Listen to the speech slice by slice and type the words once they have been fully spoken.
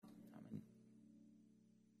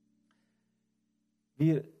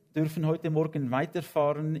Wir dürfen heute Morgen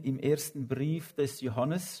weiterfahren im ersten Brief des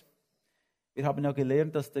Johannes. Wir haben ja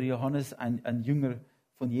gelernt, dass der Johannes ein Jünger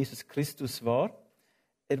von Jesus Christus war.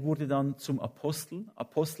 Er wurde dann zum Apostel.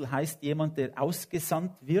 Apostel heißt jemand, der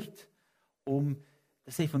ausgesandt wird, um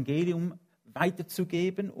das Evangelium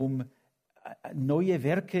weiterzugeben, um neue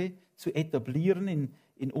Werke zu etablieren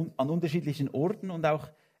an unterschiedlichen Orten. Und auch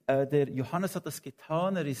der Johannes hat das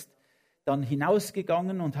getan. Er ist dann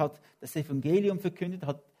hinausgegangen und hat das Evangelium verkündet,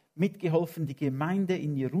 hat mitgeholfen, die Gemeinde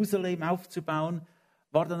in Jerusalem aufzubauen,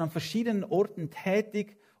 war dann an verschiedenen Orten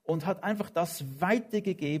tätig und hat einfach das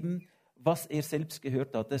weitergegeben, was er selbst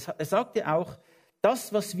gehört hat. Er sagte auch,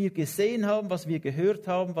 das, was wir gesehen haben, was wir gehört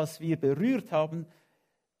haben, was wir berührt haben,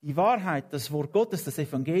 die Wahrheit, das Wort Gottes, das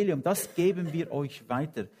Evangelium, das geben wir euch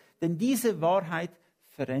weiter. Denn diese Wahrheit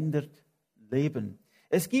verändert Leben.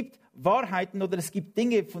 Es gibt Wahrheiten oder es gibt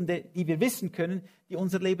Dinge, die wir wissen können, die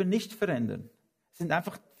unser Leben nicht verändern. Es sind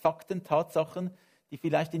einfach Fakten, Tatsachen, die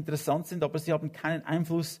vielleicht interessant sind, aber sie haben keinen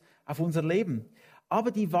Einfluss auf unser Leben.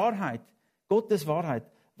 Aber die Wahrheit, Gottes Wahrheit,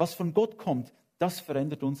 was von Gott kommt, das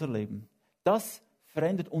verändert unser Leben. Das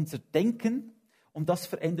verändert unser Denken und das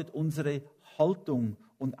verändert unsere Haltung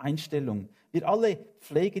und Einstellung. Wir alle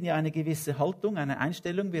pflegen ja eine gewisse Haltung, eine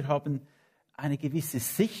Einstellung. Wir haben eine gewisse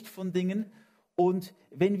Sicht von Dingen. Und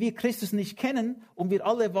wenn wir Christus nicht kennen, und wir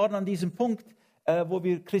alle waren an diesem Punkt, wo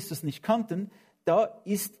wir Christus nicht kannten, da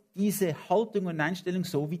ist diese Haltung und Einstellung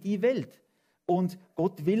so wie die Welt. Und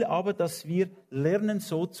Gott will aber, dass wir lernen,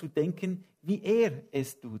 so zu denken, wie er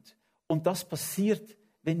es tut. Und das passiert,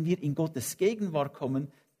 wenn wir in Gottes Gegenwart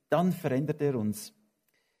kommen, dann verändert er uns.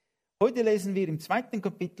 Heute lesen wir im 2.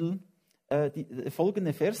 Kapitel die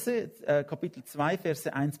folgenden Verse, Kapitel 2,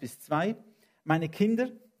 Verse 1 bis 2. Meine Kinder,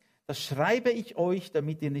 das schreibe ich euch,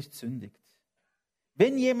 damit ihr nicht sündigt.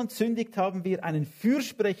 Wenn jemand sündigt, haben wir einen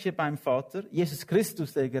Fürsprecher beim Vater, Jesus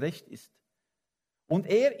Christus, der gerecht ist. Und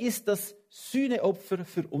er ist das Sühneopfer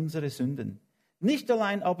für unsere Sünden. Nicht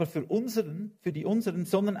allein aber für die unseren,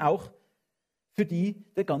 sondern auch für die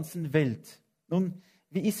der ganzen Welt. Nun,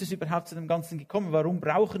 wie ist es überhaupt zu dem Ganzen gekommen? Warum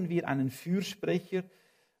brauchen wir einen Fürsprecher?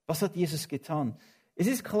 Was hat Jesus getan? Es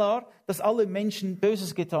ist klar, dass alle Menschen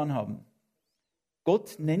Böses getan haben.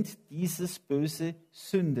 Gott nennt dieses Böse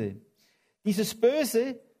Sünde. Dieses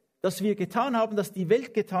Böse, das wir getan haben, das die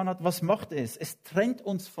Welt getan hat, was macht es? Es trennt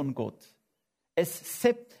uns von Gott. Es ist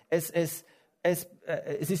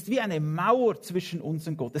wie eine Mauer zwischen uns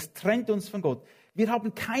und Gott. Es trennt uns von Gott. Wir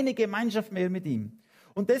haben keine Gemeinschaft mehr mit ihm.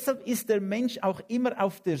 Und deshalb ist der Mensch auch immer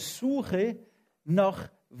auf der Suche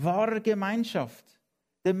nach wahrer Gemeinschaft.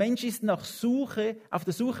 Der Mensch ist auf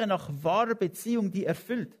der Suche nach wahrer Beziehung, die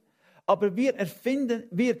erfüllt. Aber wir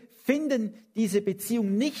finden diese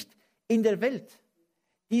Beziehung nicht in der Welt.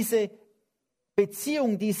 Diese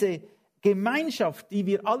Beziehung, diese Gemeinschaft, die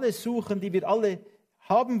wir alle suchen, die wir alle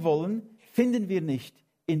haben wollen, finden wir nicht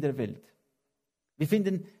in der Welt. Wir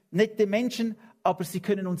finden nette Menschen, aber sie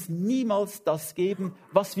können uns niemals das geben,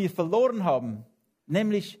 was wir verloren haben,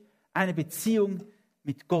 nämlich eine Beziehung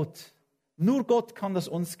mit Gott. Nur Gott kann das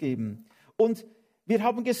uns geben. Und wir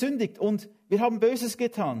haben gesündigt und wir haben Böses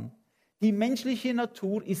getan. Die menschliche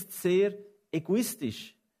Natur ist sehr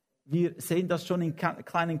egoistisch. Wir sehen das schon in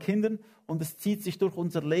kleinen Kindern und es zieht sich durch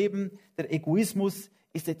unser Leben. Der Egoismus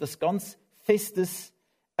ist etwas ganz Festes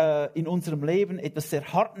in unserem Leben, etwas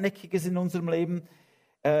sehr Hartnäckiges in unserem Leben.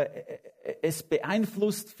 Es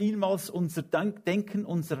beeinflusst vielmals unser Denken,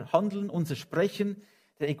 unser Handeln, unser Sprechen.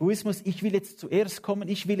 Der Egoismus, ich will jetzt zuerst kommen,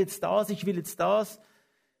 ich will jetzt das, ich will jetzt das.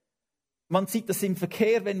 Man sieht das im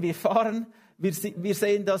Verkehr, wenn wir fahren. Wir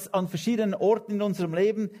sehen das an verschiedenen Orten in unserem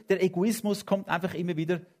Leben. Der Egoismus kommt einfach immer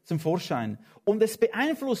wieder zum Vorschein. Und es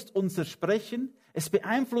beeinflusst unser Sprechen, es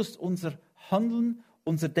beeinflusst unser Handeln,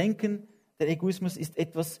 unser Denken. Der Egoismus ist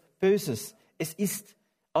etwas Böses. Es ist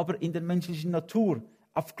aber in der menschlichen Natur,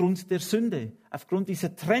 aufgrund der Sünde, aufgrund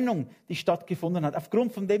dieser Trennung, die stattgefunden hat,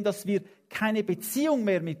 aufgrund von dem, dass wir keine Beziehung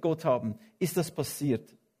mehr mit Gott haben, ist das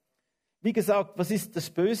passiert. Wie gesagt, was ist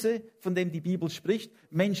das Böse, von dem die Bibel spricht?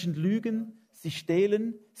 Menschen lügen, sie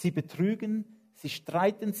stehlen, sie betrügen, sie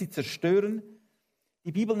streiten, sie zerstören.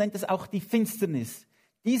 Die Bibel nennt es auch die Finsternis.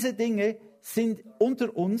 Diese Dinge sind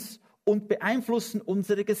unter uns und beeinflussen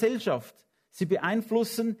unsere Gesellschaft. Sie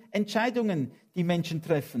beeinflussen Entscheidungen, die Menschen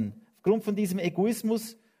treffen. Aufgrund von diesem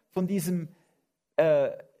Egoismus, von diesem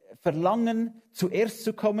Verlangen, zuerst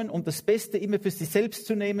zu kommen und das Beste immer für sich selbst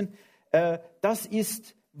zu nehmen, das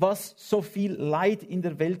ist, was so viel Leid in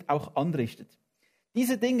der Welt auch anrichtet.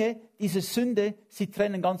 Diese Dinge, diese Sünde, sie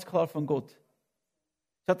trennen ganz klar von Gott.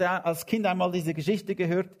 Ich hatte als Kind einmal diese Geschichte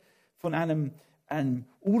gehört von einem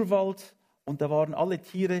Urwald und da waren alle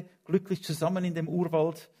Tiere glücklich zusammen in dem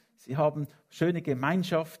Urwald. Sie haben schöne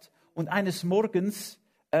Gemeinschaft. Und eines Morgens,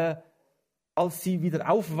 als sie wieder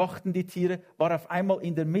aufwachten, die Tiere, war auf einmal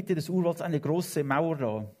in der Mitte des Urwalds eine große Mauer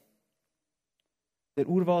da. Der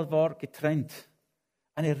Urwald war getrennt.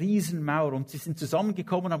 Eine Riesenmauer. Und sie sind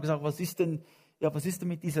zusammengekommen und haben gesagt, was ist denn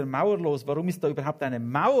mit dieser Mauer los? Warum ist da überhaupt eine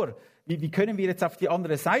Mauer? Wie können wir jetzt auf die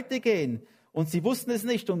andere Seite gehen? Und sie wussten es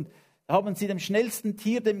nicht. Und da haben sie dem schnellsten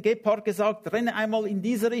Tier, dem Gepard, gesagt, renne einmal in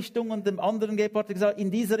diese Richtung. Und dem anderen Gepard gesagt,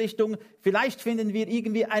 in diese Richtung. Vielleicht finden wir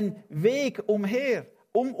irgendwie einen Weg umher,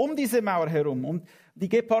 um diese Mauer herum. Und die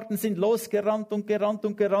Geparden sind losgerannt und gerannt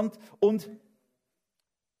und gerannt. Und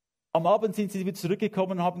am Abend sind sie wieder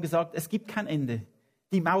zurückgekommen und haben gesagt, es gibt kein Ende.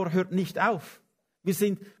 Die Mauer hört nicht auf. Wir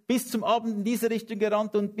sind bis zum Abend in diese Richtung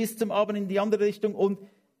gerannt und bis zum Abend in die andere Richtung und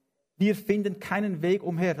wir finden keinen Weg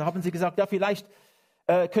umher. Da haben sie gesagt, ja, vielleicht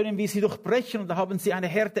können wir sie durchbrechen. Und da haben sie eine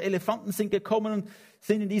Herde Elefanten sind gekommen und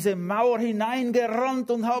sind in diese Mauer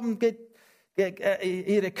hineingerannt und haben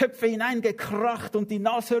ihre Köpfe hineingekracht und die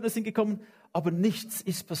Nashörner sind gekommen. Aber nichts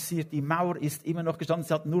ist passiert. Die Mauer ist immer noch gestanden.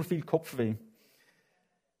 Sie hatten nur viel Kopfweh.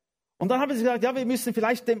 Und dann haben sie gesagt, ja, wir müssen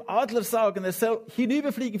vielleicht dem Adler sagen, er soll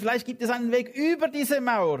hinüberfliegen. Vielleicht gibt es einen Weg über diese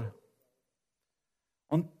Mauer.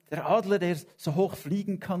 Und der Adler, der so hoch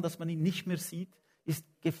fliegen kann, dass man ihn nicht mehr sieht, ist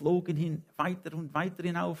geflogen hin, weiter und weiter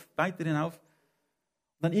hinauf, weiter hinauf.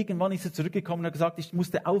 Und dann irgendwann ist er zurückgekommen und hat gesagt, ich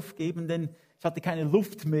musste aufgeben, denn ich hatte keine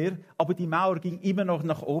Luft mehr, aber die Mauer ging immer noch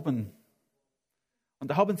nach oben. Und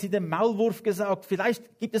da haben sie dem Maulwurf gesagt,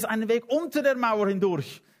 vielleicht gibt es einen Weg unter der Mauer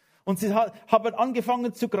hindurch. Und sie haben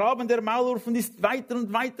angefangen zu graben, der Maulwurf, und ist weiter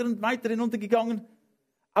und weiter und weiter hinuntergegangen.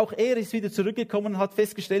 Auch er ist wieder zurückgekommen und hat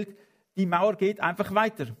festgestellt, die Mauer geht einfach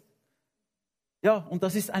weiter. Ja, und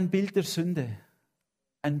das ist ein Bild der Sünde.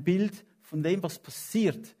 Ein Bild von dem, was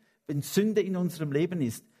passiert, wenn Sünde in unserem Leben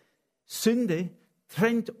ist. Sünde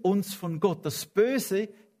trennt uns von Gott. Das Böse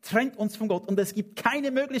trennt uns von Gott. Und es gibt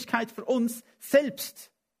keine Möglichkeit für uns,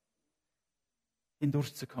 selbst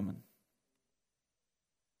hindurchzukommen.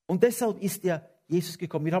 Und deshalb ist ja Jesus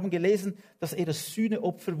gekommen. Wir haben gelesen, dass er das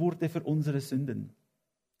Sühneopfer wurde für unsere Sünden.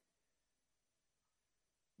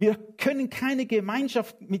 Wir können keine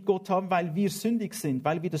Gemeinschaft mit Gott haben, weil wir sündig sind,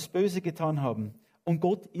 weil wir das Böse getan haben. Und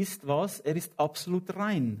Gott ist was? Er ist absolut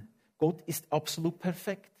rein. Gott ist absolut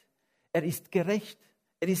perfekt. Er ist gerecht.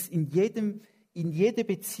 Er ist in jeder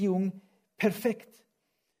Beziehung perfekt.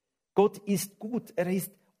 Gott ist gut. Er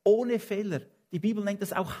ist ohne Fehler. Die Bibel nennt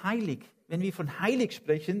das auch heilig. Wenn wir von heilig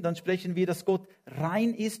sprechen, dann sprechen wir, dass Gott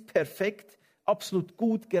rein ist, perfekt, absolut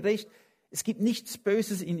gut, gerecht. Es gibt nichts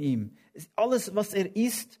Böses in ihm. Alles, was er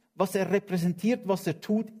ist, was er repräsentiert, was er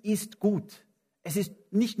tut, ist gut. Es ist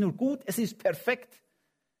nicht nur gut, es ist perfekt.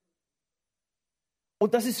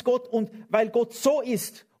 Und das ist Gott. Und weil Gott so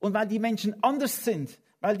ist und weil die Menschen anders sind,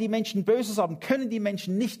 weil die Menschen Böses haben, können die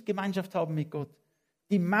Menschen nicht Gemeinschaft haben mit Gott.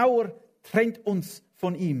 Die Mauer trennt uns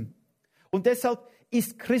von ihm. Und deshalb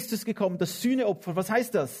ist Christus gekommen, das Sühneopfer. Was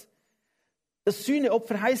heißt das? Das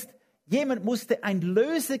Sühneopfer heißt, jemand musste ein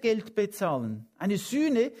Lösegeld bezahlen. Eine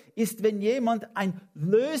Sühne ist, wenn jemand ein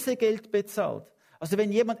Lösegeld bezahlt. Also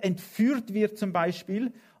wenn jemand entführt wird zum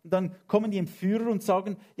Beispiel, und dann kommen die Entführer und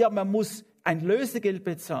sagen, ja, man muss ein Lösegeld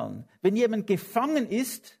bezahlen. Wenn jemand gefangen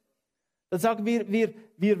ist, dann sagen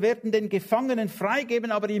wir werden den Gefangenen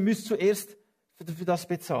freigeben, aber ihr müsst zuerst für das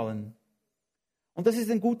bezahlen. Und das ist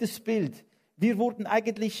ein gutes Bild. Wir wurden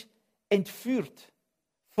eigentlich entführt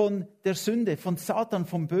von der Sünde, von Satan,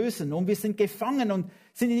 vom Bösen. Und wir sind gefangen und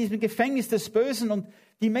sind in diesem Gefängnis des Bösen. Und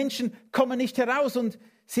die Menschen kommen nicht heraus und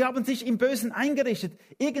sie haben sich im Bösen eingerichtet.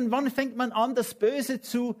 Irgendwann fängt man an, das Böse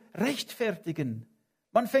zu rechtfertigen.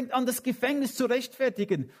 Man fängt an, das Gefängnis zu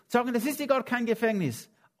rechtfertigen. Und sagen, das ist ja gar kein Gefängnis.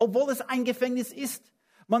 Obwohl es ein Gefängnis ist.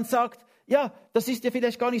 Man sagt, ja, das ist ja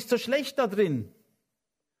vielleicht gar nicht so schlecht da drin.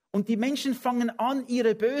 Und die Menschen fangen an,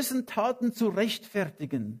 ihre bösen Taten zu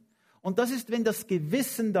rechtfertigen. Und das ist, wenn das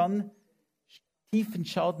Gewissen dann tiefen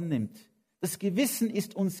Schaden nimmt. Das Gewissen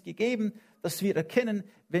ist uns gegeben, dass wir erkennen,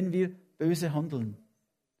 wenn wir böse handeln.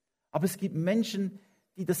 Aber es gibt Menschen,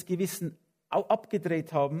 die das Gewissen auch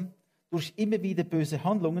abgedreht haben, durch immer wieder böse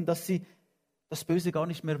Handlungen, dass sie das Böse gar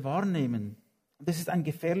nicht mehr wahrnehmen. Und das ist ein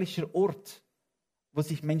gefährlicher Ort, wo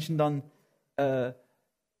sich Menschen dann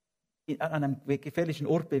an einem gefährlichen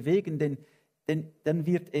Ort bewegen, denn dann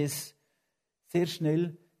wird es sehr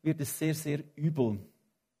schnell, sehr, sehr übel.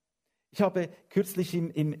 Ich habe kürzlich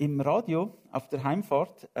im Radio auf der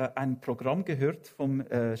Heimfahrt ein Programm gehört vom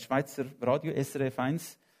Schweizer Radio SRF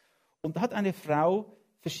 1 und da hat eine Frau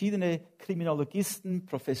verschiedene Kriminologisten,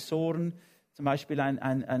 Professoren zum Beispiel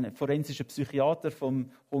ein forensischer Psychiater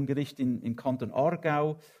vom Hohen Gericht im Kanton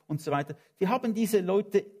Aargau und so weiter. Die haben diese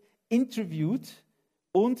Leute interviewt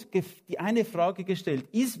und die eine Frage gestellt: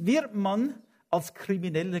 Wird man als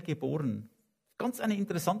Krimineller geboren? Ganz eine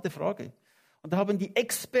interessante Frage. Und da haben die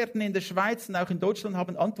Experten in der Schweiz und auch in Deutschland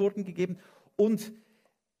haben Antworten gegeben. Und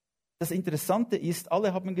das Interessante ist,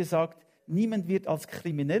 alle haben gesagt, niemand wird als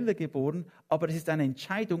Krimineller geboren, aber es ist eine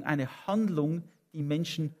Entscheidung, eine Handlung, die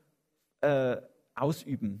Menschen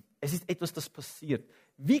ausüben. Es ist etwas, das passiert.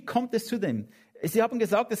 Wie kommt es zu dem? Sie haben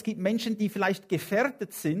gesagt, es gibt Menschen, die vielleicht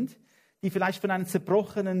gefährdet sind, die vielleicht von einem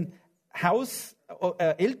zerbrochenen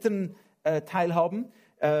Elternteil haben,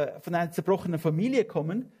 von einer zerbrochenen Familie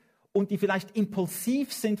kommen und die vielleicht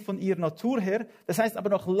impulsiv sind von ihrer Natur her. Das heißt aber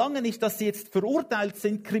noch lange nicht, dass sie jetzt verurteilt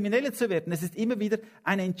sind, Kriminelle zu werden. Es ist immer wieder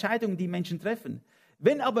eine Entscheidung, die Menschen treffen.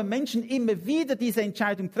 Wenn aber Menschen immer wieder diese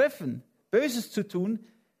Entscheidung treffen, Böses zu tun,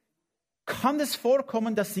 kann es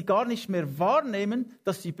vorkommen, dass sie gar nicht mehr wahrnehmen,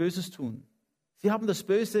 dass sie Böses tun. Sie haben das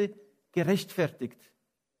Böse gerechtfertigt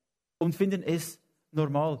und finden es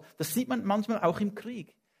normal. Das sieht man manchmal auch im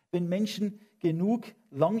Krieg. Wenn Menschen genug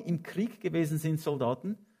lang im Krieg gewesen sind,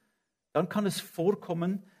 Soldaten, dann kann es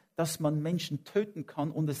vorkommen, dass man Menschen töten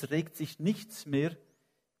kann und es regt sich nichts mehr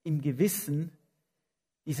im Gewissen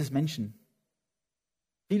dieses Menschen.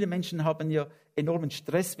 Viele Menschen haben ja enormen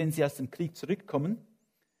Stress, wenn sie aus dem Krieg zurückkommen.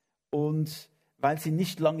 Und weil sie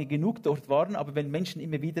nicht lange genug dort waren, aber wenn Menschen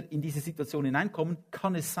immer wieder in diese Situation hineinkommen,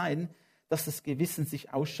 kann es sein, dass das Gewissen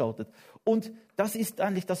sich ausschaltet. Und das ist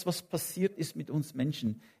eigentlich das, was passiert ist mit uns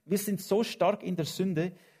Menschen. Wir sind so stark in der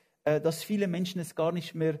Sünde, dass viele Menschen es gar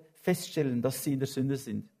nicht mehr feststellen, dass sie in der Sünde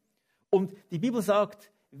sind. Und die Bibel sagt,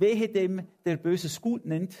 wehe dem, der Böses gut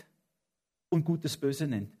nennt und Gutes böse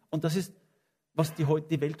nennt. Und das ist, was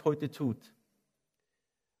die Welt heute tut.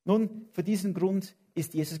 Nun, für diesen Grund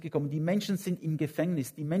ist Jesus gekommen. Die Menschen sind im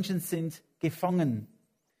Gefängnis, die Menschen sind gefangen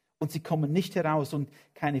und sie kommen nicht heraus. Und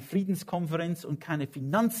keine Friedenskonferenz und keine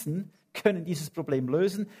Finanzen können dieses Problem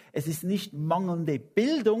lösen. Es ist nicht mangelnde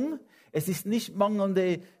Bildung, es ist nicht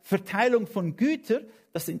mangelnde Verteilung von Gütern.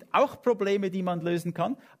 Das sind auch Probleme, die man lösen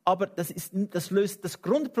kann, aber das löst das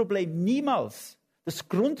Grundproblem niemals. Das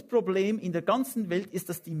Grundproblem in der ganzen Welt ist,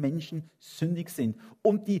 dass die Menschen sündig sind.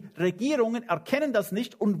 Und die Regierungen erkennen das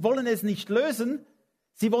nicht und wollen es nicht lösen.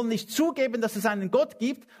 Sie wollen nicht zugeben, dass es einen Gott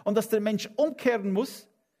gibt und dass der Mensch umkehren muss.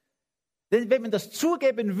 Denn wenn man das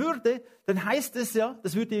zugeben würde, dann heißt es ja,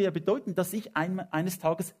 das würde ja bedeuten, dass ich eines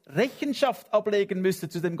Tages Rechenschaft ablegen müsste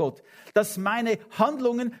zu dem Gott. Dass meine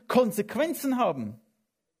Handlungen Konsequenzen haben.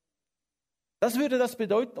 Das würde das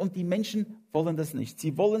bedeuten und die Menschen wollen das nicht.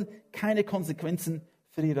 Sie wollen keine Konsequenzen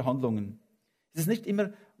für ihre Handlungen. Es ist nicht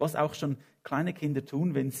immer, was auch schon kleine Kinder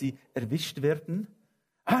tun, wenn sie erwischt werden.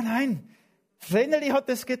 Ah nein, Vreneli hat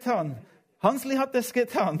es getan, Hansli hat es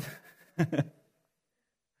getan.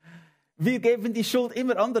 Wir geben die Schuld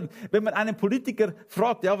immer anderen. Wenn man einen Politiker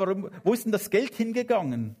fragt, ja, wo ist denn das Geld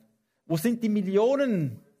hingegangen? Wo sind die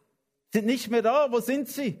Millionen? Sind nicht mehr da, wo sind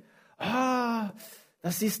sie?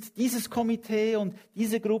 Das ist dieses Komitee und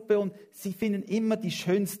diese Gruppe und sie finden immer die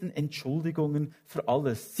schönsten Entschuldigungen für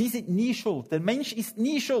alles. Sie sind nie schuld. Der Mensch ist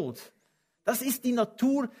nie schuld. Das ist die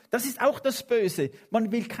Natur, das ist auch das Böse.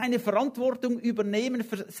 Man will keine Verantwortung übernehmen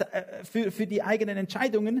für die eigenen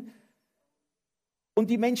Entscheidungen. Und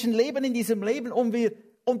die Menschen leben in diesem Leben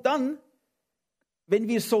und dann, wenn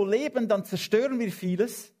wir so leben, dann zerstören wir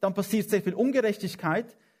vieles, dann passiert sehr viel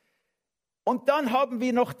Ungerechtigkeit. Und dann haben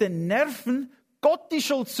wir noch den Nerven, Gott die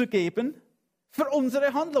Schuld zu geben für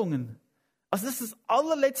unsere Handlungen. Also das ist das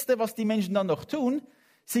allerletzte, was die Menschen dann noch tun.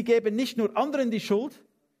 Sie geben nicht nur anderen die Schuld,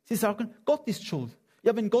 sie sagen, Gott ist schuld.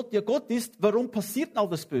 Ja, wenn Gott ja Gott ist, warum passiert denn all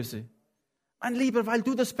das Böse? Mein Lieber, weil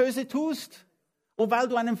du das Böse tust und weil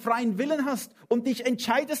du einen freien Willen hast und dich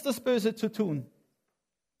entscheidest, das Böse zu tun.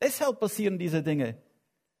 Deshalb passieren diese Dinge.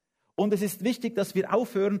 Und es ist wichtig, dass wir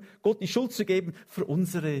aufhören, Gott die Schuld zu geben für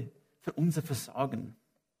unser Versagen.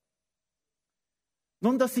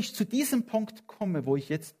 Nun, dass ich zu diesem Punkt komme, wo ich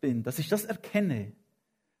jetzt bin, dass ich das erkenne,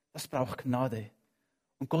 das braucht Gnade.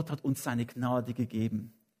 Und Gott hat uns seine Gnade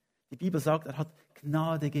gegeben. Die Bibel sagt, er hat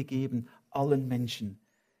Gnade gegeben allen Menschen.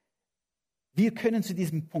 Wir können zu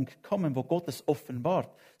diesem Punkt kommen, wo Gott es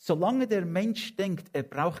offenbart. Solange der Mensch denkt, er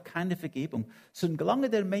braucht keine Vergebung, solange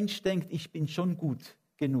der Mensch denkt, ich bin schon gut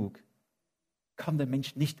genug, kann der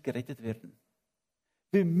Mensch nicht gerettet werden.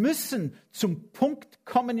 Wir müssen zum Punkt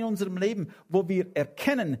kommen in unserem Leben, wo wir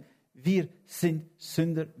erkennen, wir sind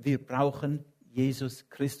Sünder, wir brauchen Jesus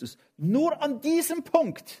Christus. Nur an diesem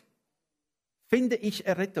Punkt finde ich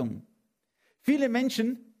Errettung. Viele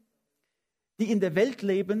Menschen, die in der Welt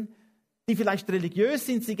leben, die vielleicht religiös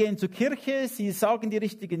sind, sie gehen zur Kirche, sie sagen die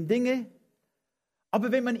richtigen Dinge.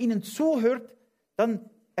 Aber wenn man ihnen zuhört, dann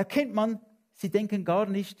erkennt man, sie denken gar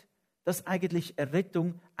nicht, dass eigentlich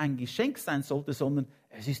Errettung ein Geschenk sein sollte, sondern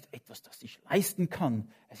es ist etwas, das ich leisten kann.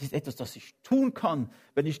 Es ist etwas, das ich tun kann,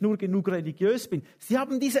 wenn ich nur genug religiös bin. Sie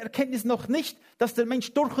haben diese Erkenntnis noch nicht, dass der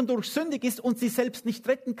Mensch durch und durch sündig ist und sich selbst nicht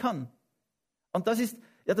retten kann. Und das ist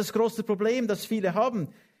ja das große Problem, das viele haben.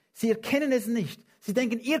 Sie erkennen es nicht. Sie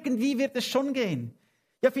denken, irgendwie wird es schon gehen.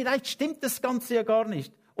 Ja, vielleicht stimmt das Ganze ja gar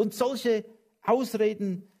nicht. Und solche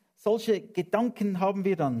Ausreden, solche Gedanken haben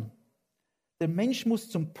wir dann. Der Mensch muss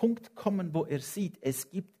zum Punkt kommen, wo er sieht,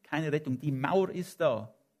 es gibt keine Rettung. Die Mauer ist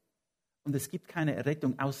da. Und es gibt keine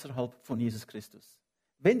Errettung außerhalb von Jesus Christus.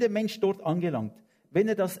 Wenn der Mensch dort angelangt, wenn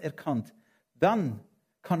er das erkannt, dann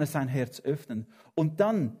kann er sein Herz öffnen. Und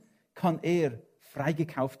dann kann er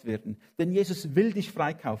freigekauft werden. Denn Jesus will dich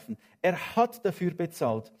freikaufen. Er hat dafür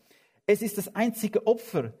bezahlt. Es ist das einzige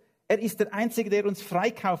Opfer. Er ist der Einzige, der uns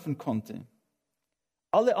freikaufen konnte.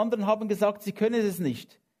 Alle anderen haben gesagt, sie können es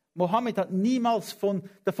nicht. Mohammed hat niemals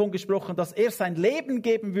davon gesprochen, dass er sein Leben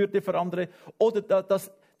geben würde für andere oder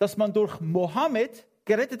dass man durch Mohammed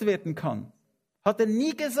gerettet werden kann. Hat er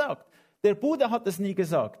nie gesagt. Der Buddha hat es nie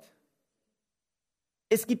gesagt.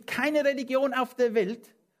 Es gibt keine Religion auf der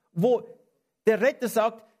Welt, wo der Retter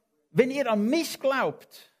sagt, wenn ihr an mich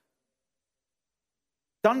glaubt,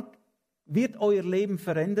 dann wird euer Leben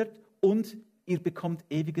verändert und ihr bekommt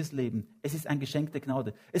ewiges Leben. Es ist ein Geschenk der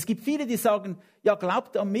Gnade. Es gibt viele, die sagen, ja,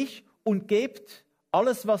 glaubt an mich und gebt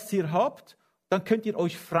alles, was ihr habt, dann könnt ihr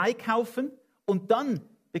euch freikaufen und dann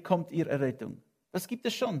bekommt ihr Errettung. Das gibt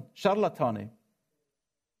es schon, Scharlatane.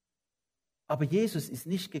 Aber Jesus ist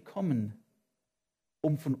nicht gekommen,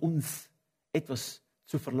 um von uns etwas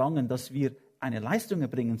zu verlangen, dass wir eine Leistung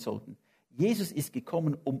erbringen sollten. Jesus ist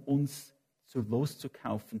gekommen, um uns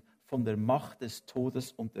loszukaufen von der Macht des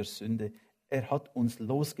Todes und der Sünde. Er hat uns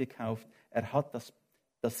losgekauft. Er hat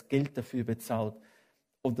das Geld dafür bezahlt.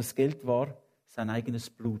 Und das Geld war sein eigenes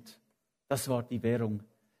Blut. Das war die Währung.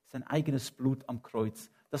 Sein eigenes Blut am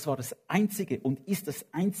Kreuz. Das war das Einzige und ist das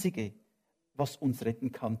Einzige, was uns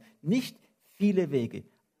retten kann. Nicht viele Wege,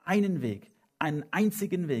 einen Weg, einen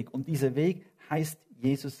einzigen Weg. Und dieser Weg heißt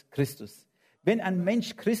Jesus Christus. Wenn ein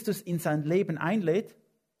Mensch Christus in sein Leben einlädt,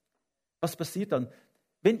 was passiert dann?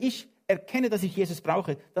 Wenn ich erkenne, dass ich Jesus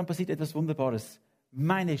brauche, dann passiert etwas Wunderbares.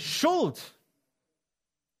 Meine Schuld,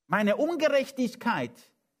 meine Ungerechtigkeit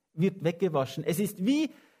wird weggewaschen. Es ist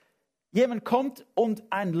wie jemand kommt und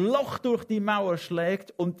ein Loch durch die Mauer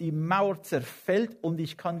schlägt und die Mauer zerfällt und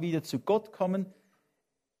ich kann wieder zu Gott kommen.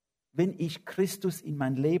 Wenn ich Christus in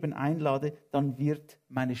mein Leben einlade, dann wird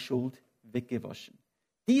meine Schuld weggewaschen.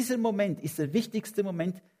 Dieser Moment ist der wichtigste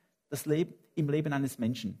Moment im Leben eines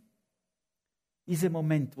Menschen. Dieser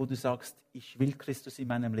Moment, wo du sagst, ich will Christus in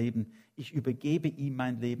meinem Leben, ich übergebe ihm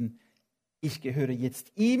mein Leben, ich gehöre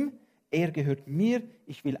jetzt ihm, er gehört mir,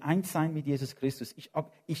 ich will eins sein mit Jesus Christus.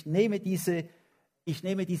 Ich nehme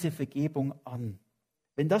diese Vergebung an.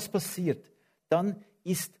 Wenn das passiert, dann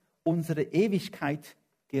ist unsere Ewigkeit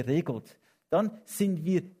geregelt. Dann sind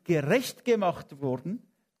wir gerecht gemacht worden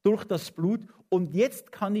durch das Blut und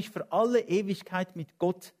jetzt kann ich für alle Ewigkeit mit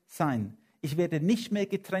Gott sein. Ich werde nicht mehr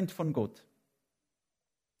getrennt von Gott.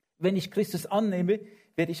 Wenn ich Christus annehme,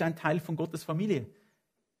 werde ich ein Teil von Gottes Familie.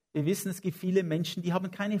 Wir wissen, es gibt viele Menschen, die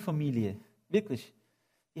haben keine Familie. Wirklich.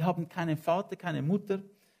 Die haben keinen Vater, keine Mutter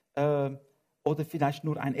oder vielleicht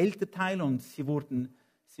nur ein Elternteil und sie wurden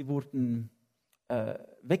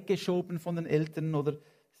weggeschoben von den Eltern oder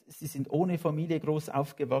sie sind ohne Familie groß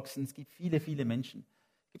aufgewachsen. Es gibt viele, viele Menschen.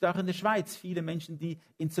 Es gibt auch in der Schweiz viele Menschen, die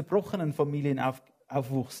in zerbrochenen Familien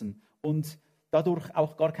aufwuchsen und dadurch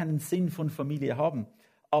auch gar keinen Sinn von Familie haben.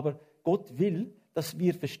 Aber Gott will, dass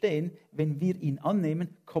wir verstehen, wenn wir ihn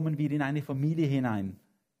annehmen, kommen wir in eine Familie hinein.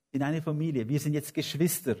 In eine Familie. Wir sind jetzt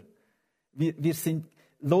Geschwister. Wir sind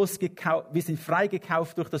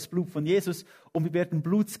freigekauft durch das Blut von Jesus und wir werden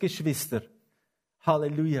Blutsgeschwister.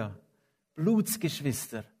 Halleluja.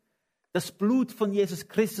 Blutsgeschwister. Das Blut von Jesus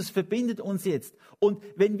Christus verbindet uns jetzt. Und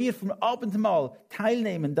wenn wir vom Abendmahl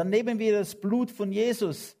teilnehmen, dann nehmen wir das Blut von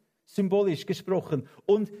Jesus, symbolisch gesprochen.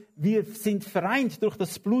 Und wir sind vereint durch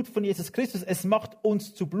das Blut von Jesus Christus. Es macht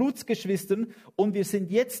uns zu Blutsgeschwistern und wir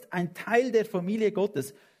sind jetzt ein Teil der Familie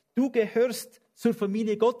Gottes. Du gehörst zur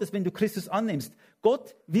Familie Gottes, wenn du Christus annimmst.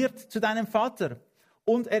 Gott wird zu deinem Vater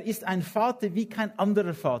und er ist ein Vater wie kein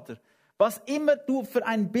anderer Vater. Was immer du für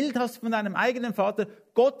ein Bild hast von deinem eigenen Vater,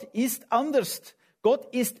 Gott ist anders.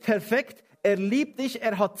 Gott ist perfekt. Er liebt dich,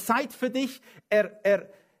 er hat Zeit für dich,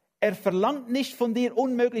 er verlangt nicht von dir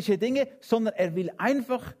unmögliche Dinge, sondern er will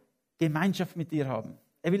einfach Gemeinschaft mit dir haben.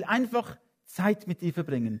 Er will einfach Zeit mit dir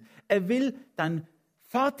verbringen. Er will dein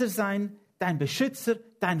Vater sein, dein Beschützer,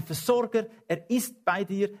 dein Versorger. Er ist bei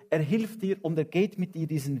dir, er hilft dir und er geht mit dir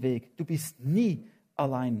diesen Weg. Du bist nie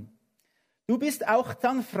allein. Du bist auch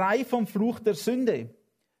dann frei vom Fluch der Sünde.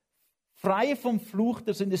 Frei vom Fluch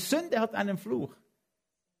der Sünde. Sünde hat einen Fluch.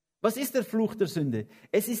 Was ist der Fluch der Sünde?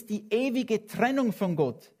 Es ist die ewige Trennung von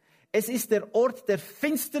Gott. Es ist der Ort der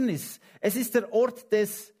Finsternis. Es ist der Ort der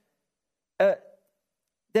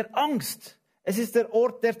Angst. Es ist der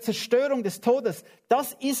Ort der Zerstörung, des Todes.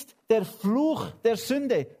 Das ist der Fluch der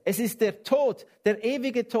Sünde. Es ist der Tod, der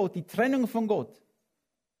ewige Tod, die Trennung von Gott.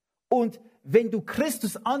 Und wenn du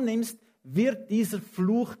Christus annimmst, wird dieser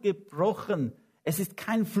Fluch gebrochen. Es ist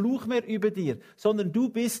kein Fluch mehr über dir, sondern du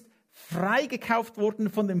bist freigekauft worden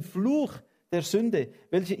von dem Fluch der Sünde,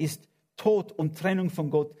 welche ist Tod und Trennung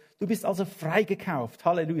von Gott. Du bist also freigekauft.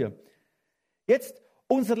 Halleluja. Jetzt,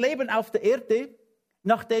 unser Leben auf der Erde,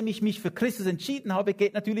 nachdem ich mich für Christus entschieden habe,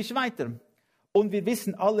 geht natürlich weiter. Und wir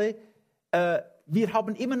wissen alle, wir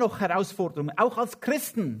haben immer noch Herausforderungen. Auch als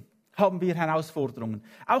Christen haben wir Herausforderungen.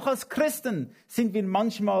 Auch als Christen sind wir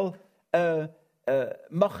manchmal,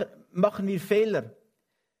 machen wir Fehler.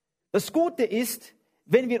 Das Gute ist,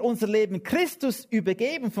 wenn wir unser Leben Christus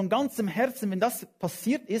übergeben, von ganzem Herzen, wenn das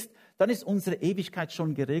passiert ist, dann ist unsere Ewigkeit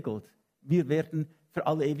schon geregelt. Wir werden für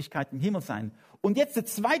alle Ewigkeit im Himmel sein. Und jetzt der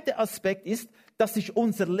zweite Aspekt ist, dass sich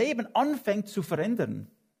unser Leben anfängt zu verändern.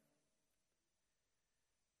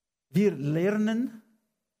 Wir lernen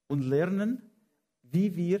und lernen,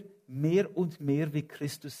 wie wir mehr und mehr wie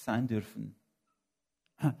Christus sein dürfen.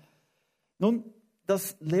 Nun,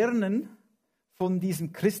 das Lernen von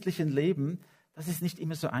diesem christlichen Leben, das ist nicht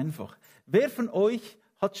immer so einfach. Wer von euch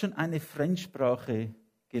hat schon eine Fremdsprache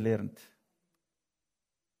gelernt?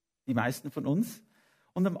 Die meisten von uns.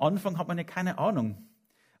 Und am Anfang hat man ja keine Ahnung.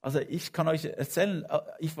 Also ich kann euch erzählen,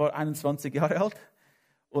 ich war 21 Jahre alt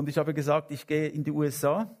und ich habe gesagt, ich gehe in die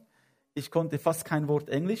USA. Ich konnte fast kein Wort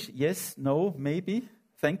Englisch. Yes, no, maybe,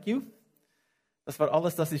 thank you. Das war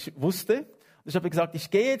alles, was ich wusste. Und ich habe gesagt, ich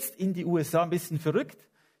gehe jetzt in die USA, ein bisschen verrückt.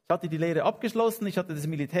 Ich hatte die Lehre abgeschlossen, ich hatte das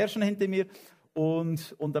Militär schon hinter mir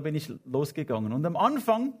und da bin ich losgegangen. Und am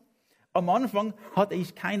Anfang hatte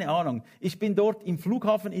ich keine Ahnung. Ich bin dort im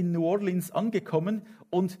Flughafen in New Orleans angekommen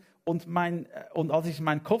und als ich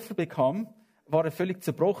meinen Koffer bekam, war er völlig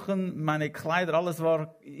zerbrochen, meine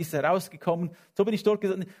Kleider, ist herausgekommen. So bin ich dort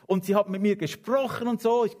gesessen und sie haben mit mir gesprochen und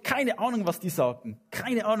so. Ich keine Ahnung, was die sagten.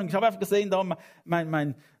 Keine Ahnung. Ich habe einfach gesehen, da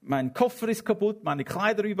mein Koffer ist kaputt, meine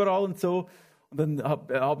Kleider überall und so. Und dann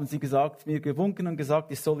haben sie mir gewunken und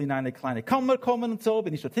gesagt, ich soll in eine kleine Kammer kommen und so.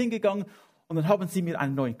 Bin ich dorthin gegangen und dann haben sie mir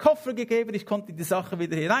einen neuen Koffer gegeben. Ich konnte die Sache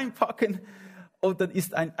wieder hineinpacken. Und dann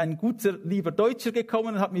ist ein guter, lieber Deutscher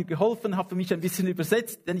gekommen und hat mir geholfen, hat für mich ein bisschen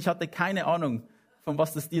übersetzt, denn ich hatte keine Ahnung, von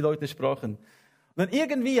was das die Leute sprachen. Und dann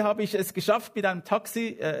irgendwie habe ich es geschafft, mit einem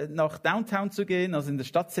Taxi nach Downtown zu gehen, also in das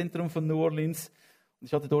Stadtzentrum von New Orleans. Und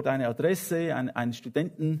ich hatte dort eine Adresse, eine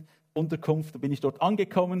Studentenunterkunft. Da bin ich dort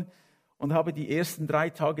angekommen und habe die ersten 3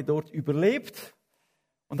 Tage dort überlebt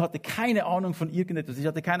und hatte keine Ahnung von irgendetwas. Ich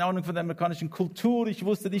hatte keine Ahnung von der amerikanischen Kultur. Ich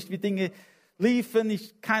wusste nicht, wie Dinge liefen,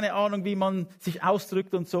 keine Ahnung, wie man sich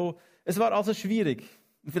ausdrückt und so. Es war also schwierig.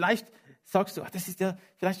 Und vielleicht sagst du, das ist ja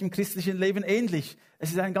vielleicht im christlichen Leben ähnlich.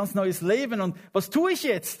 Es ist ein ganz neues Leben und was tue ich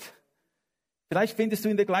jetzt? Vielleicht findest du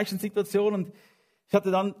in der gleichen Situation und ich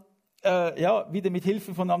hatte dann wieder mit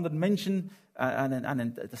Hilfe von anderen Menschen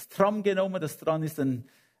das Tram genommen. Das Tram ist dann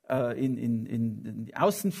in die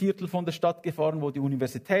Außenviertel von der Stadt gefahren, wo die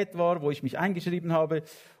Universität war, wo ich mich eingeschrieben habe.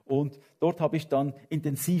 Und dort habe ich dann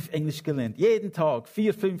intensiv Englisch gelernt. Jeden Tag,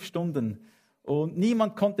 4-5 Stunden. Und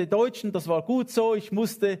niemand konnte Deutsch, und das war gut so. Ich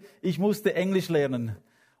musste Englisch lernen.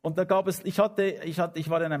 Und da gab es, ich war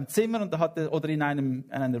in einem Zimmer oder in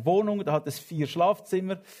einer Wohnung, da hatte es 4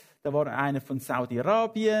 Schlafzimmer. Da war einer von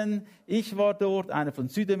Saudi-Arabien, ich war dort, einer von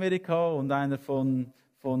Südamerika und einer von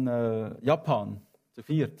Japan. Zu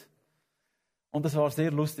 4. Und das war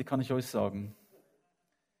sehr lustig, kann ich euch sagen.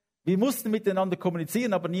 Wir mussten miteinander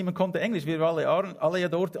kommunizieren, aber niemand konnte Englisch. Wir waren alle ja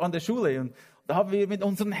dort an der Schule. Und da haben wir mit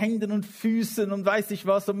unseren Händen und Füßen und weiß ich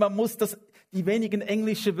was. Und man muss die wenigen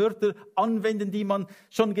englischen Wörter anwenden, die man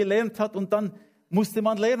schon gelernt hat. Und dann musste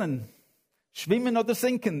man lernen. Schwimmen oder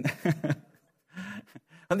sinken.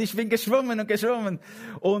 Und ich bin geschwommen.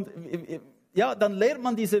 Und ja, dann lernt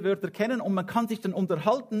man diese Wörter kennen und man kann sich dann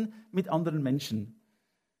unterhalten mit anderen Menschen.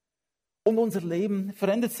 Und unser Leben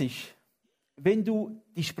verändert sich. Wenn du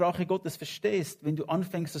die Sprache Gottes verstehst, wenn du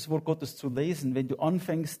anfängst, das Wort Gottes zu lesen, wenn du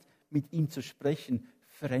anfängst, mit ihm zu sprechen,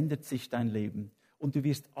 verändert sich dein Leben. Und du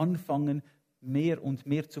wirst anfangen, mehr und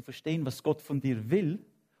mehr zu verstehen, was Gott von dir will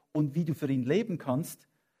und wie du für ihn leben kannst.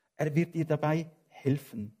 Er wird dir dabei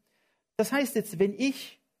helfen. Das heißt jetzt, wenn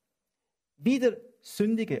ich wieder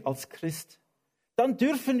sündige als Christ, dann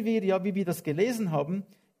dürfen wir ja, wie wir das gelesen haben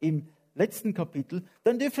im letzten Kapitel,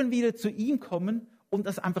 dann dürfen wir zu ihm kommen und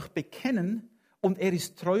das einfach bekennen und er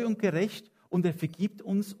ist treu und gerecht und er vergibt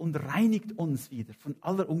uns und reinigt uns wieder von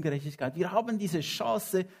aller Ungerechtigkeit. Wir haben diese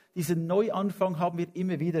Chance, diesen Neuanfang haben wir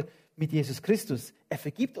immer wieder mit Jesus Christus. Er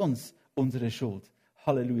vergibt uns unsere Schuld.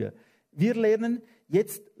 Halleluja. Wir lernen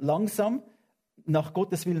jetzt langsam nach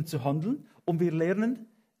Gottes Willen zu handeln und wir lernen,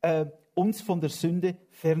 uns von der Sünde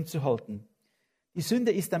fernzuhalten. Die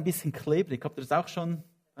Sünde ist ein bisschen klebrig. Habt ihr das auch schon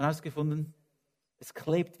herausgefunden? Es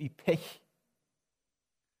klebt wie Pech.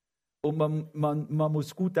 Und man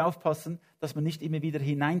muss gut aufpassen, dass man nicht immer wieder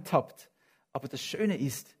hineintappt. Aber das Schöne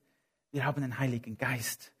ist, wir haben einen Heiligen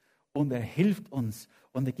Geist und er hilft uns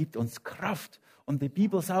und er gibt uns Kraft. Und die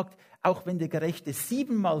Bibel sagt, auch wenn der Gerechte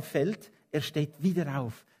 7-mal fällt, er steht wieder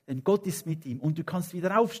auf. Denn Gott ist mit ihm und du kannst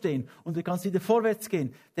wieder aufstehen und du kannst wieder vorwärts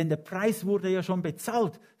gehen. Denn der Preis wurde ja schon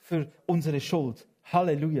bezahlt für unsere Schuld.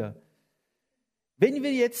 Halleluja. Wenn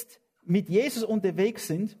wir jetzt mit Jesus unterwegs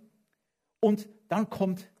sind und dann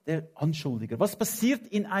kommt der Anschuldiger. Was passiert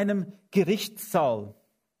in einem Gerichtssaal?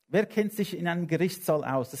 Wer kennt sich in einem Gerichtssaal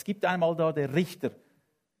aus? Es gibt einmal da der Richter.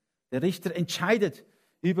 Der Richter entscheidet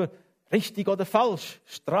über richtig oder falsch,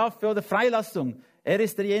 Strafe oder Freilassung. Er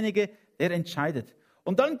ist derjenige, der entscheidet.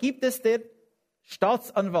 Und dann gibt es den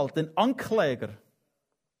Staatsanwalt, den Ankläger.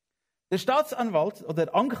 Der Staatsanwalt oder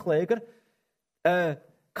der Ankläger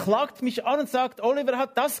klagt mich an und sagt, Oliver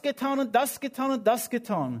hat das getan und das getan und das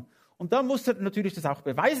getan. Und dann muss er natürlich das auch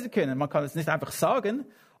beweisen können. Man kann es nicht einfach sagen. Und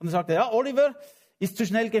dann sagt er, ja, Oliver ist zu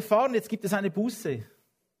schnell gefahren, jetzt gibt es eine Buße.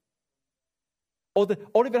 Oder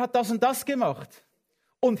Oliver hat das und das gemacht.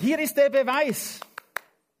 Und hier ist der Beweis.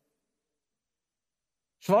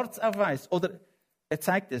 Schwarz auf weiß. Oder er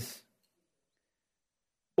zeigt es.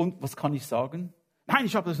 Und was kann ich sagen? Nein,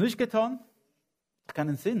 ich habe das nicht getan. Das hat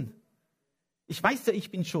keinen Sinn. Ich weiß ja, ich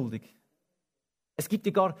bin schuldig.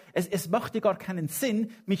 Es macht ja gar keinen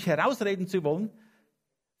Sinn, mich herausreden zu wollen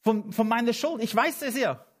von meiner Schuld. Ich weiß es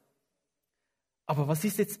ja. Aber was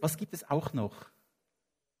gibt es auch noch?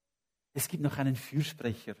 Es gibt noch einen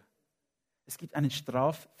Fürsprecher. Es gibt einen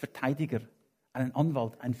Strafverteidiger, einen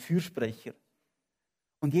Anwalt, einen Fürsprecher.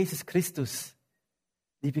 Und Jesus Christus,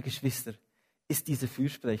 liebe Geschwister, ist dieser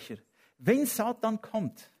Fürsprecher. Wenn Satan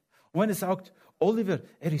kommt und wenn er sagt, Oliver,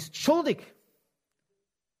 er ist schuldig,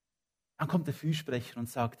 dann kommt der Fürsprecher und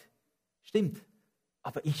sagt, stimmt,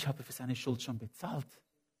 aber ich habe für seine Schuld schon bezahlt.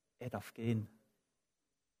 Er darf gehen.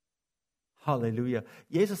 Halleluja.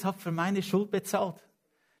 Jesus hat für meine Schuld bezahlt.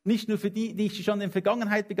 Nicht nur für die, die ich schon in der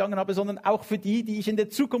Vergangenheit begangen habe, sondern auch für die, die ich in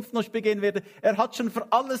der Zukunft noch begehen werde. Er hat schon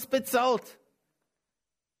für alles bezahlt.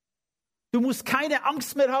 Du musst keine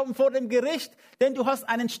Angst mehr haben vor dem Gericht, denn du hast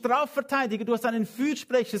einen Strafverteidiger, du hast einen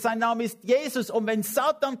Fürsprecher, sein Name ist Jesus. Und wenn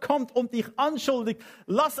Satan kommt und dich anschuldigt,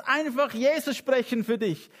 lass einfach Jesus sprechen für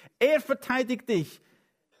dich. Er verteidigt dich.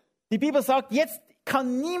 Die Bibel sagt, jetzt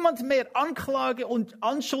kann niemand mehr Anklage und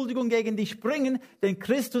Anschuldigung gegen dich bringen, denn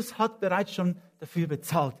Christus hat bereits schon dafür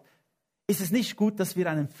bezahlt. Ist es nicht gut, dass wir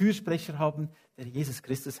einen Fürsprecher haben, der Jesus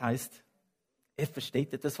Christus heißt? Er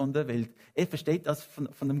versteht etwas von der Welt. Er versteht das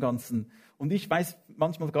von dem Ganzen. Und ich weiß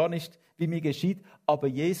manchmal gar nicht, wie mir geschieht, aber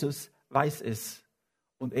Jesus weiß es.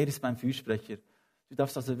 Und er ist mein Fürsprecher. Du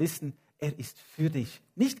darfst also wissen, er ist für dich,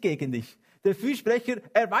 nicht gegen dich. Der Fürsprecher,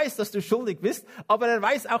 er weiß, dass du schuldig bist, aber er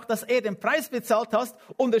weiß auch, dass er den Preis bezahlt hast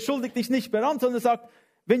und er schuldigt dich nicht mehr an, sondern er sagt,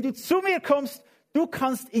 wenn du zu mir kommst, du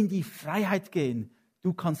kannst in die Freiheit gehen.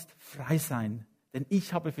 Du kannst frei sein, denn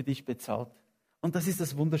ich habe für dich bezahlt. Und das ist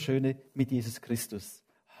das Wunderschöne mit Jesus Christus.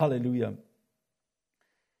 Halleluja.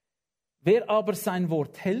 Wer aber sein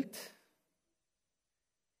Wort hält,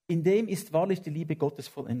 in dem ist wahrlich die Liebe Gottes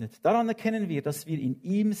vollendet. Daran erkennen wir, dass wir in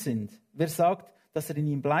ihm sind. Wer sagt, dass er in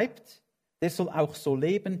ihm bleibt, der soll auch so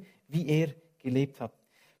leben, wie er gelebt hat.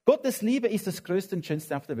 Gottes Liebe ist das Größte und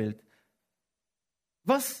Schönste auf der Welt.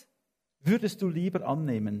 Was würdest du lieber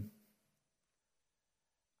annehmen?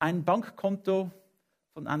 Ein Bankkonto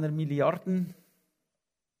von 1 Milliarde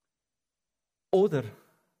oder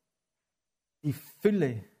die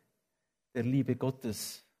Fülle der Liebe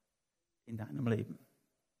Gottes in deinem Leben?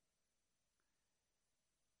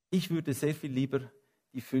 Ich würde sehr viel lieber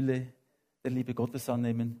die Fülle der Liebe Gottes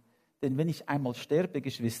annehmen, denn wenn ich einmal sterbe,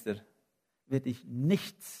 Geschwister, werde ich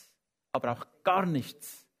nichts, aber auch gar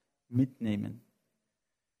nichts mitnehmen.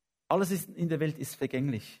 Alles in der Welt ist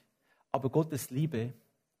vergänglich, aber Gottes Liebe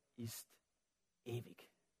ist ewig.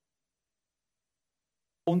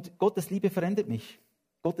 Und Gottes Liebe verändert mich.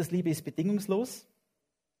 Gottes Liebe ist bedingungslos.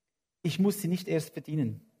 Ich muss sie nicht erst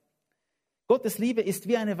verdienen. Gottes Liebe ist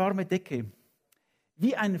wie eine warme Decke,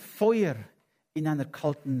 wie ein Feuer in einer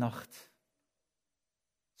kalten Nacht.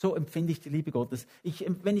 So empfinde ich die Liebe Gottes.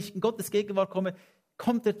 Wenn ich in Gottes Gegenwart komme,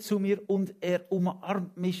 kommt er zu mir und er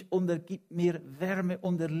umarmt mich und er gibt mir Wärme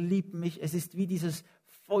und er liebt mich. Es ist wie dieses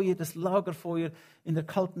Feuer, das Lagerfeuer in der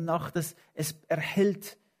kalten Nacht. Es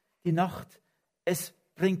erhellt die Nacht. Es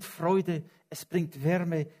bringt Freude, es bringt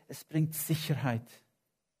Wärme, es bringt Sicherheit.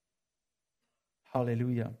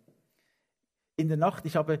 Halleluja. In der Nacht,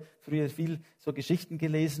 ich habe früher viel so Geschichten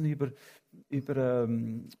gelesen über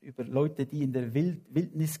Leute, die in der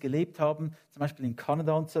Wildnis gelebt haben, zum Beispiel in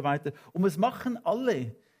Kanada und so weiter. Und was machen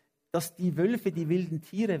alle, dass die Wölfe, die wilden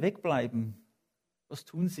Tiere wegbleiben? Was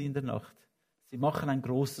tun sie in der Nacht? Sie machen ein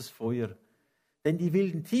großes Feuer. Denn die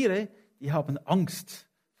wilden Tiere, die haben Angst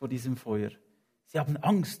vor diesem Feuer. Sie haben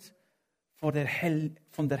Angst von der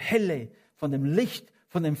Helle, von dem Licht,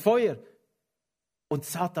 von dem Feuer. Und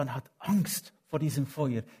Satan hat Angst vor diesem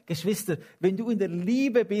Feuer. Geschwister, wenn du in der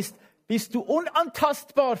Liebe bist, bist du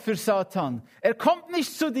unantastbar für Satan. Er kommt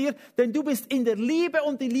nicht zu dir, denn du bist in der Liebe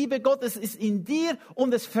und die Liebe Gottes ist in dir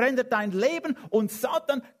und es verändert dein Leben und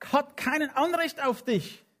Satan hat kein Anrecht auf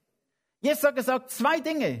dich. Jesus hat gesagt, 2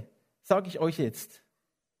 Dinge sage ich euch jetzt.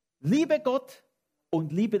 Liebe Gott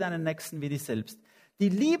und liebe deinen Nächsten wie dich selbst. Die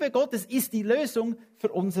Liebe Gottes ist die Lösung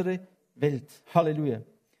für unsere Welt. Halleluja.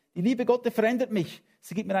 Die Liebe Gottes verändert mich.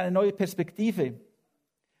 Sie gibt mir eine neue Perspektive.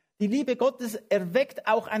 Die Liebe Gottes erweckt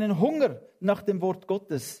auch einen Hunger nach dem Wort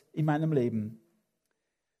Gottes in meinem Leben.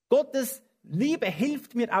 Gottes Liebe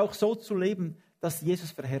hilft mir auch so zu leben, dass Jesus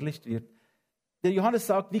verherrlicht wird. Der Johannes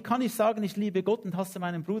sagt, wie kann ich sagen, ich liebe Gott und hasse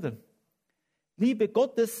meinen Bruder? Liebe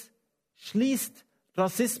Gottes schließt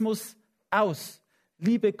Rassismus aus.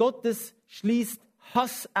 Liebe Gottes schließt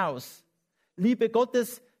Hass aus. Liebe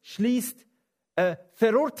Gottes schließt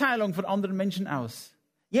Verurteilung von anderen Menschen aus.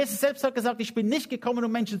 Jesus selbst hat gesagt, ich bin nicht gekommen,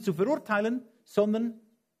 um Menschen zu verurteilen, sondern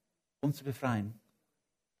um zu befreien.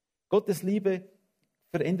 Gottes Liebe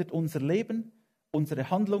verändert unser Leben, unsere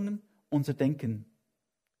Handlungen, unser Denken.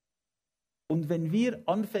 Und wenn wir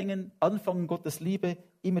anfangen, Gottes Liebe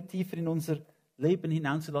immer tiefer in unser Leben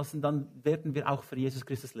hineinzulassen, dann werden wir auch für Jesus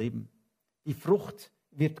Christus leben. Die Frucht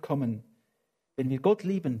wird kommen. Wenn wir Gott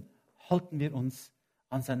lieben, halten wir uns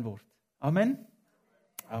an sein Wort. Amen.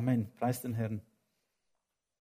 Amen. Preis den Herrn.